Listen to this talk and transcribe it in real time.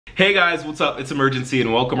Hey guys, what's up? It's Imurgency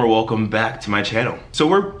and welcome back to my channel. So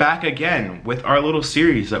we're back again with our little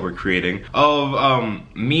series that we're creating of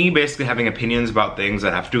me basically having opinions about things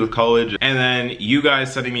that have to do with college, and then you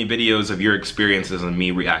guys sending me videos of your experiences and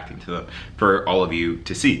me reacting to them for all of you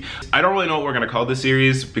to see. I don't really know what we're gonna call this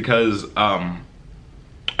series because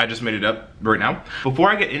I just made it up right now.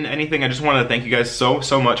 Before I get into anything, I just want to thank you guys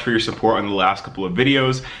so much for your support on the last couple of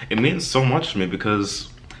videos. It means so much to me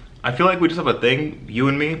because I feel like we just have a thing, you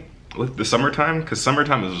and me, with the summertime, because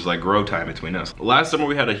summertime is just like grow time between us. Last summer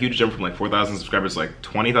we had a huge jump from like 4,000 subscribers to like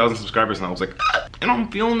 20,000 subscribers, and I was like, and I'm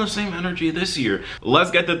feeling the same energy this year.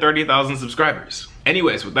 Let's get to 30,000 subscribers.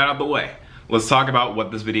 Anyways, with that out of the way, let's talk about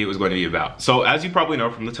what this video is going to be about. So as you probably know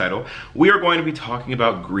from the title, we are going to be talking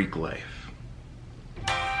about Greek life.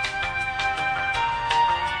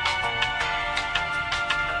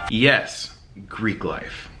 Yes, Greek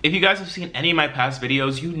life. If you guys have seen any of my past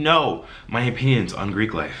videos, you know my opinions on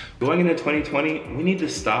Greek life. Going into 2020, we need to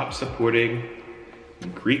stop supporting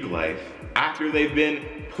Greek life after they've been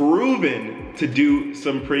proven to do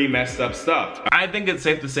some pretty messed up stuff. I think it's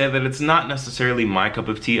safe to say that it's not necessarily my cup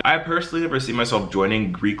of tea. I personally never see myself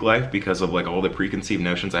joining Greek life because of like all the preconceived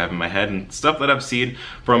notions I have in my head and stuff that I've seen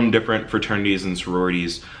from different fraternities and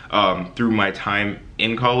sororities through my time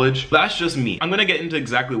in college. That's just me. I'm gonna get into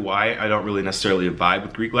exactly why I don't really necessarily vibe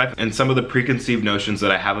with Greek life and some of the preconceived notions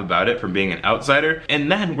that I have about it from being an outsider, and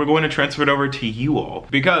then we're going to transfer it over to you all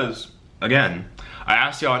because, again, I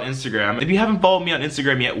asked y'all on Instagram. If you haven't followed me on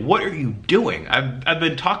Instagram yet, what are you doing? I've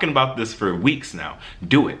been talking about this for weeks now.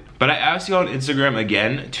 Do it. But I asked you on Instagram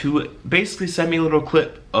again to basically send me a little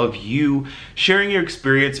clip of you sharing your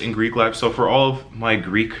experience in Greek life. So for all of my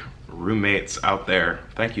Greek roommates out there,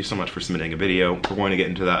 thank you so much for submitting a video. We're going to get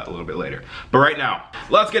into that a little bit later. But right now,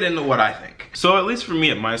 let's get into what I think. So at least for me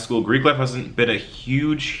at my school, Greek life hasn't been a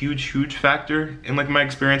huge factor in like my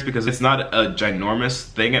experience because it's not a ginormous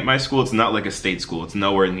thing at my school. It's not like a state school. It's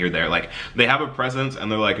nowhere near there. Like they have a presence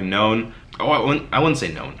and they're like known. Oh, I wouldn't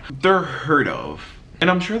say known. They're heard of. And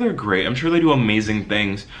I'm sure they're great. I'm sure they do amazing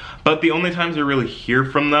things. But the only times I really hear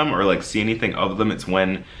from them or like see anything of them, it's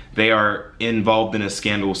when they are involved in a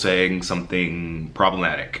scandal saying something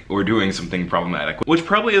problematic or doing something problematic, which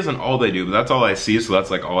probably isn't all they do, but that's all I see. So that's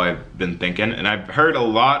like all I've been thinking. And I've heard a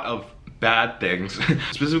lot of bad things,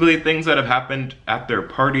 specifically things that have happened at their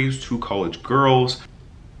parties to college girls.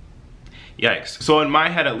 Yikes. So in my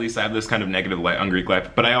head, at least, I have this kind of negative light on Greek life,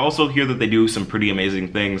 but I also hear that they do some pretty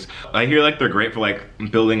amazing things. I hear like they're great for like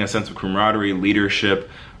building a sense of camaraderie, leadership,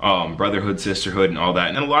 brotherhood, sisterhood, and all that.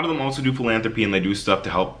 And a lot of them also do philanthropy and they do stuff to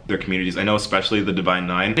help their communities. I know especially the Divine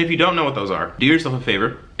Nine. If you don't know what those are, do yourself a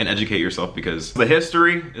favor and educate yourself because the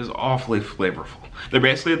history is awfully flavorful. They're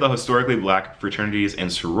basically the historically black fraternities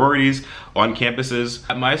and sororities on campuses.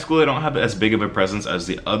 At my school, they don't have as big of a presence as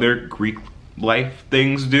the other Greek life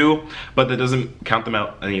things do, but that doesn't count them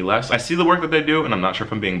out any less. I see the work that they do and I'm not sure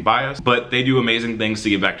if I'm being biased, but they do amazing things to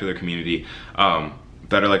give back to their community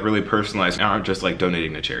that are like really personalized and aren't just like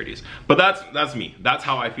donating to charities. But that's me. That's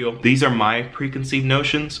how I feel. These are my preconceived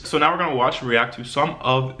notions. So now we're gonna watch and react to some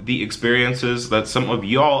of the experiences that some of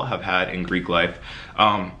y'all have had in Greek life.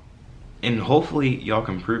 And hopefully y'all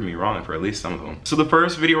can prove me wrong for at least some of them. So the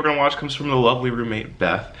first video we're gonna watch comes from the lovely roommate,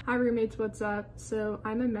 Beth. Hi roommates, what's up? So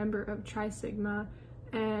I'm a member of Tri Sigma,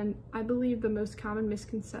 and I believe the most common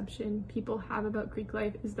misconception people have about Greek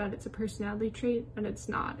life is that it's a personality trait, and it's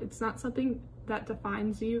not. It's not something that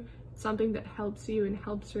defines you, it's something that helps you and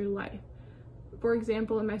helps your life. For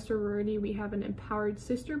example, in my sorority, we have an empowered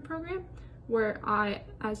sister program where I,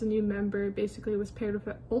 as a new member, basically was paired with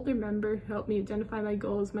an older member who helped me identify my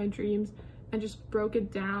goals, my dreams, and just broke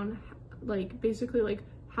it down, like basically like,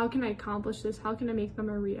 how can I accomplish this? How can I make them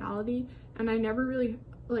a reality? And I never really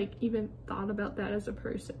like even thought about that as a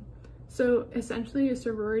person. So essentially a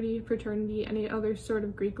sorority, fraternity, any other sort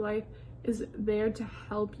of Greek life is there to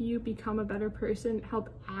help you become a better person, help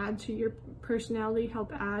add to your personality,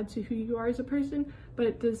 help add to who you are as a person, but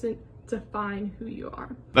it doesn't define who you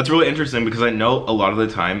are. That's really interesting because I know a lot of the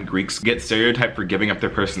time Greeks get stereotyped for giving up their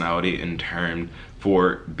personality in turn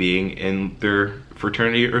for being in their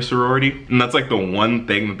fraternity or sorority, and that's like the one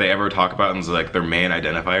thing that they ever talk about and is like their main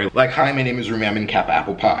identifier. Like, hi, my name is Rumi, I'm in Kappa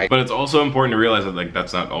apple pie. But it's also important to realize that like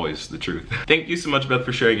that's not always the truth. Thank you so much, Beth,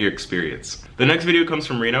 for sharing your experience. The next video comes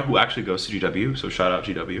from Rena, who actually goes to GW, so shout out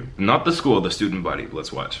GW. Not the school, the student body.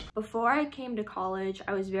 Let's watch. Before I came to college,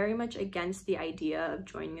 I was very much against the idea of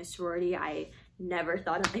joining a sorority. I never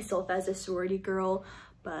thought of myself as a sorority girl,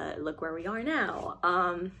 but look where we are now.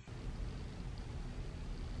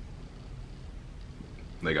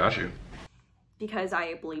 They got you. Because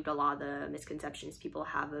I believed a lot of the misconceptions people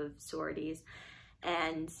have of sororities.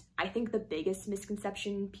 And I think the biggest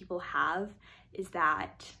misconception people have is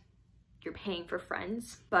that you're paying for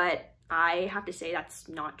friends, but I have to say that's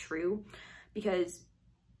not true, because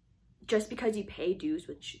just because you pay dues,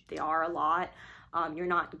 which they are a lot, you're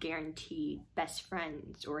not guaranteed best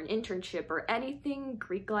friends or an internship or anything.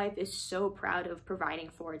 Greek life is so proud of providing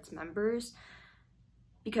for its members,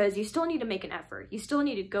 because you still need to make an effort. You still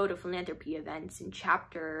need to go to philanthropy events and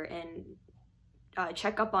chapter and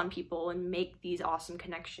check up on people and make these awesome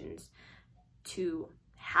connections to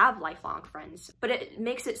have lifelong friends. But it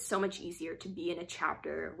makes it so much easier to be in a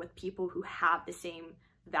chapter with people who have the same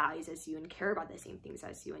values as you and care about the same things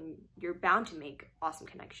as you, and you're bound to make awesome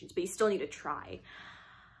connections, but you still need to try.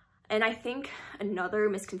 And I think another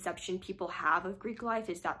misconception people have of Greek life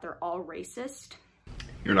is that they're all racist.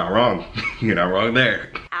 You're not wrong. You're not wrong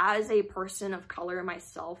there. As a person of color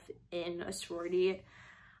myself in a sorority,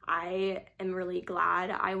 I am really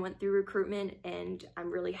glad I went through recruitment, and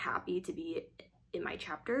I'm really happy to be in my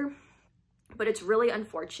chapter. But it's really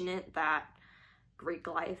unfortunate that Greek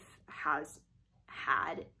life has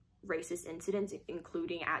had racist incidents,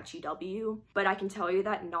 including at GW. But I can tell you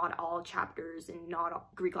that not all chapters and not all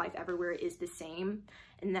Greek life everywhere is the same,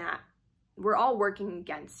 and that we're all working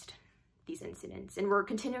against these incidents, and we're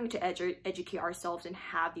continuing to educate ourselves and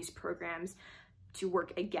have these programs to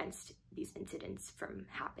work against these incidents from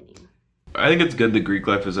happening. I think it's good that Greek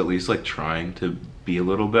life is at least like trying to be a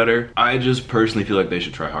little better. I just personally feel like they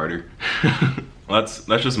should try harder. That's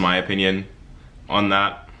just my opinion on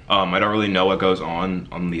that. I don't really know what goes on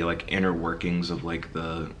the like inner workings of like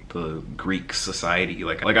the Greek society.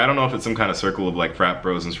 Like I don't know if it's some kind of circle of like frat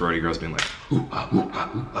bros and sorority girls being like, ooh, ah, ooh,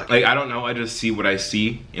 ah, ooh, ah. Like I don't know. I just see what I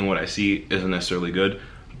see, and what I see isn't necessarily good,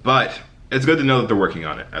 but it's good to know that they're working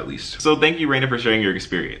on it, at least. So thank you, Raina, for sharing your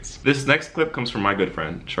experience. This next clip comes from my good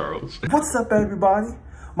friend, Charles. What's up, everybody?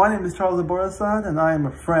 My name is Charles Aburasan, and I am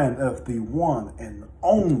a friend of the one and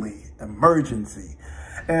only Imurgency.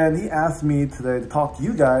 And he asked me today to talk to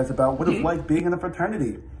you guys about what it's like being in a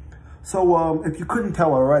fraternity. So if you couldn't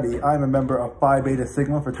tell already, I'm a member of Phi Beta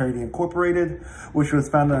Sigma Fraternity Incorporated, which was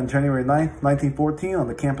founded on January 9th, 1914 on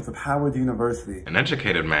the campus of Howard University. An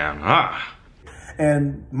educated man, ah.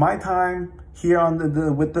 And my time here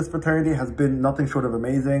on with this fraternity has been nothing short of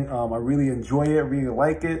amazing. I really enjoy it, really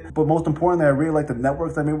like it. But most importantly, I really like the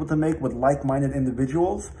networks I'm able to make with like-minded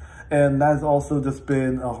individuals. And that's also just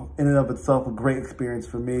been, in and of itself, a great experience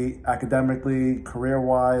for me, academically,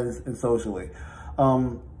 career-wise, and socially.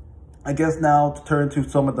 I guess now to turn to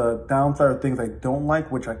some of the downside of things I don't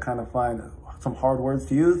like, which I kind of find some hard words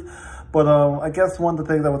to use. But I guess one of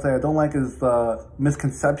the things I would say I don't like is the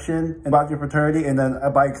misconception about your fraternity, and then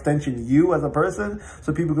by extension, you as a person.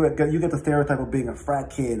 So people you get the stereotype of being a frat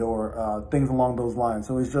kid or things along those lines.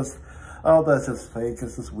 So it's just, oh, that's just fake.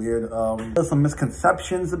 It's just weird. There's some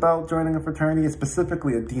misconceptions about joining a fraternity,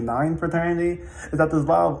 specifically a D9 fraternity, is that there's a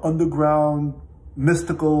lot of underground,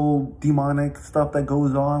 mystical, demonic stuff that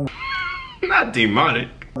goes on. Not demonic.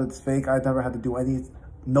 It's fake. I never had to do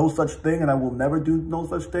no such thing, and I will never do no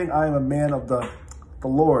such thing. I am a man of the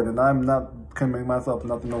Lord, and I'm not committing myself to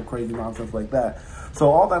nothing, no crazy nonsense like that.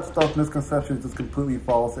 So all that stuff, misconceptions, is completely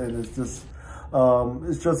false, and it's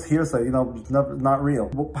just hearsay, you know, it's not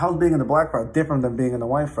real. How's being in the black frat different than being in the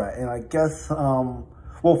white frat? And I guess, well,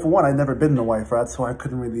 for one, I've never been in the white frat, so I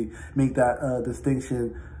couldn't really make that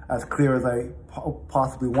distinction as clear as I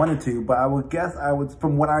possibly wanted to. But I would guess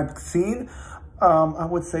from what I've seen, I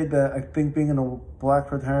would say that I think being in a black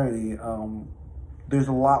fraternity, there's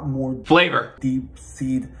a lot more flavor,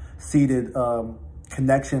 deep-seated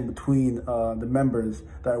connection between the members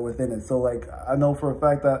that are within it. So like, I know for a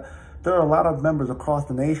fact that there are a lot of members across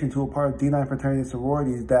the nation who are part of D9 fraternity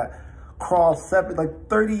sororities that crossed separate like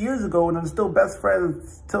 30 years ago and are still best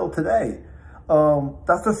friends till today.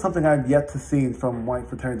 That's just something I've yet to see from white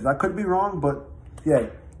fraternities. I could be wrong, but yeah,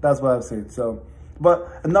 that's what I've seen. So, but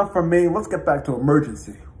enough from me. Let's get back to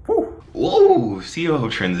Imurgency. Woo! Whoa,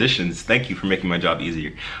 CEO transitions. Thank you for making my job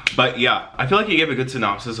easier. But yeah, I feel like he gave a good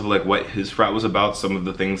synopsis of like what his frat was about, some of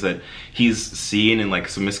the things that he's seen and like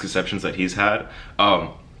some misconceptions that he's had.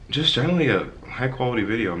 Just generally a high quality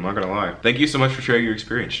video, I'm not gonna lie. Thank you so much for sharing your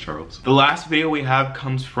experience, Charles. The last video we have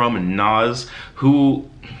comes from Naz, who,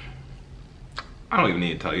 I don't even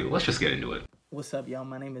need to tell you, let's just get into it. What's up, y'all?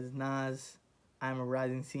 My name is Naz. I'm a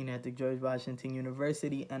rising senior at the George Washington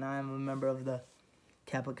University, and I am a member of the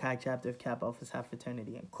Kappa Chi chapter of Kappa Alpha Psi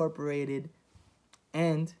Fraternity Incorporated.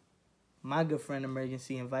 And my good friend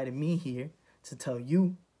Imurgency invited me here to tell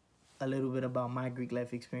you a little bit about my Greek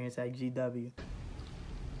life experience at GW.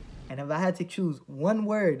 And if I had to choose one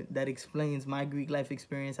word that explains my Greek life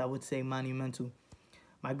experience, I would say monumental.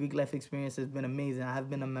 My Greek life experience has been amazing. I have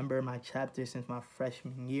been a member of my chapter since my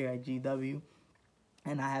freshman year at GW,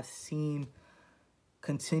 and I have seen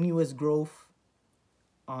continuous growth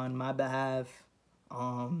on my behalf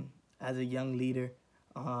as a young leader,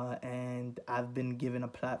 and I've been given a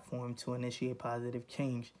platform to initiate positive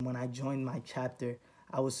change. When I joined my chapter,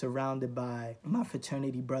 I was surrounded by my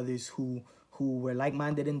fraternity brothers who were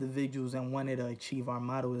like-minded individuals and wanted to achieve our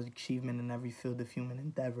motto of achievement in every field of human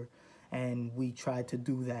endeavor. And we tried to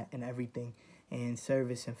do that in everything, in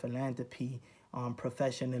service and philanthropy,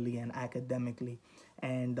 professionally and academically.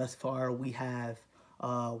 And thus far, we have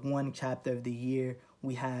one chapter of the year.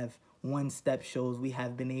 We have one-step shows. We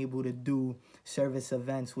have been able to do service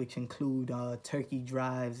events, which include turkey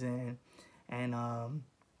drives and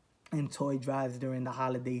toy drives during the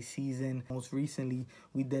holiday season. Most recently,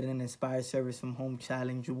 we did an Inspired Service from Home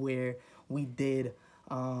challenge where we did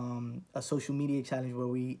a social media challenge where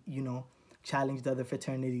we, challenged other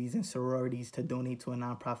fraternities and sororities to donate to a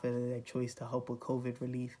nonprofit of their choice to help with COVID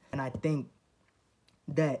relief. And I think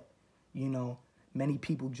that, many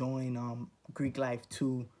people join Greek life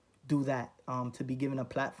to do that, to be given a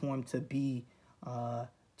platform to be,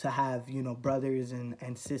 to have, brothers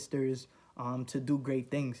and sisters, to do great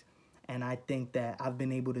things. And I think that I've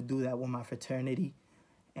been able to do that with my fraternity,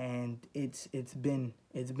 and it's been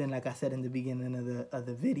like I said in the beginning of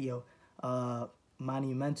the video,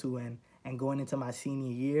 monumental. And going into my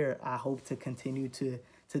senior year, I hope to continue to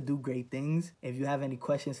do great things. If you have any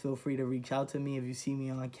questions, feel free to reach out to me if you see me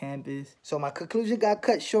on campus. So my conclusion got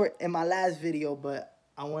cut short in my last video, but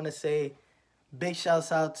I want to say big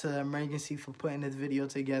shouts out to Imurgency for putting this video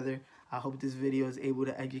together. I hope this video is able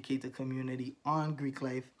to educate the community on Greek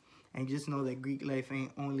life. And just know that Greek life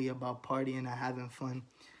ain't only about partying and having fun,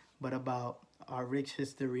 but about our rich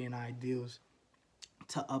history and ideals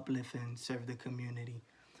to uplift and serve the community.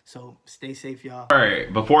 So stay safe, y'all. All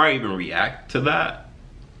right, before I even react to that,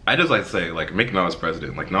 I just like to say, make Nas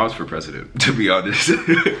president, Nas for president, to be honest.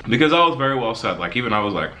 Because I was very well said. Even I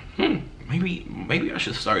was like, maybe I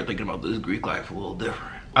should start thinking about this Greek life a little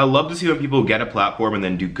different. I love to see when people get a platform and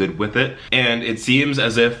then do good with it. And it seems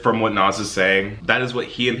as if, from what Nas is saying, that is what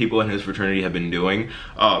he and people in his fraternity have been doing,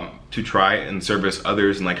 to try and service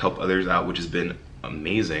others and help others out, which has been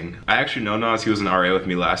amazing. I actually know Nas. He was an RA with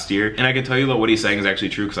me last year, and I can tell you that what he's saying is actually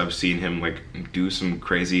true because I've seen him do some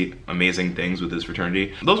crazy, amazing things with his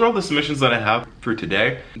fraternity. Those are all the submissions that I have for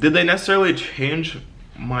today. Did they necessarily change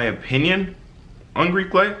my opinion on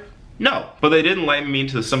Greek life? No, but they did enlighten me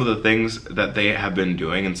to some of the things that they have been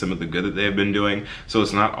doing and some of the good that they have been doing. So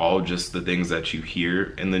it's not all just the things that you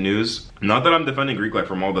hear in the news. Not that I'm defending Greek life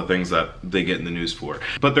from all the things that they get in the news for,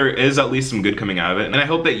 but there is at least some good coming out of it. And I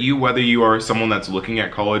hope that you, whether you are someone that's looking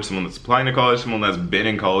at college, someone that's applying to college, someone that's been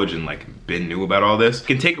in college and been new about all this,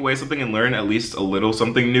 can take away something and learn at least a little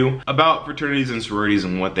something new about fraternities and sororities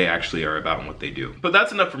and what they actually are about and what they do. But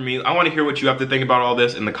that's enough for me. I want to hear what you have to think about all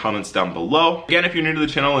this in the comments down below. Again, if you're new to the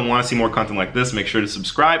channel and want to see more content like this, make sure to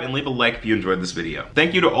subscribe and leave a like if you enjoyed this video.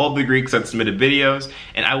 Thank you to all the Greeks that submitted videos,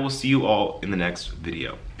 and I will see you all in the next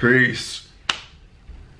video. Peace.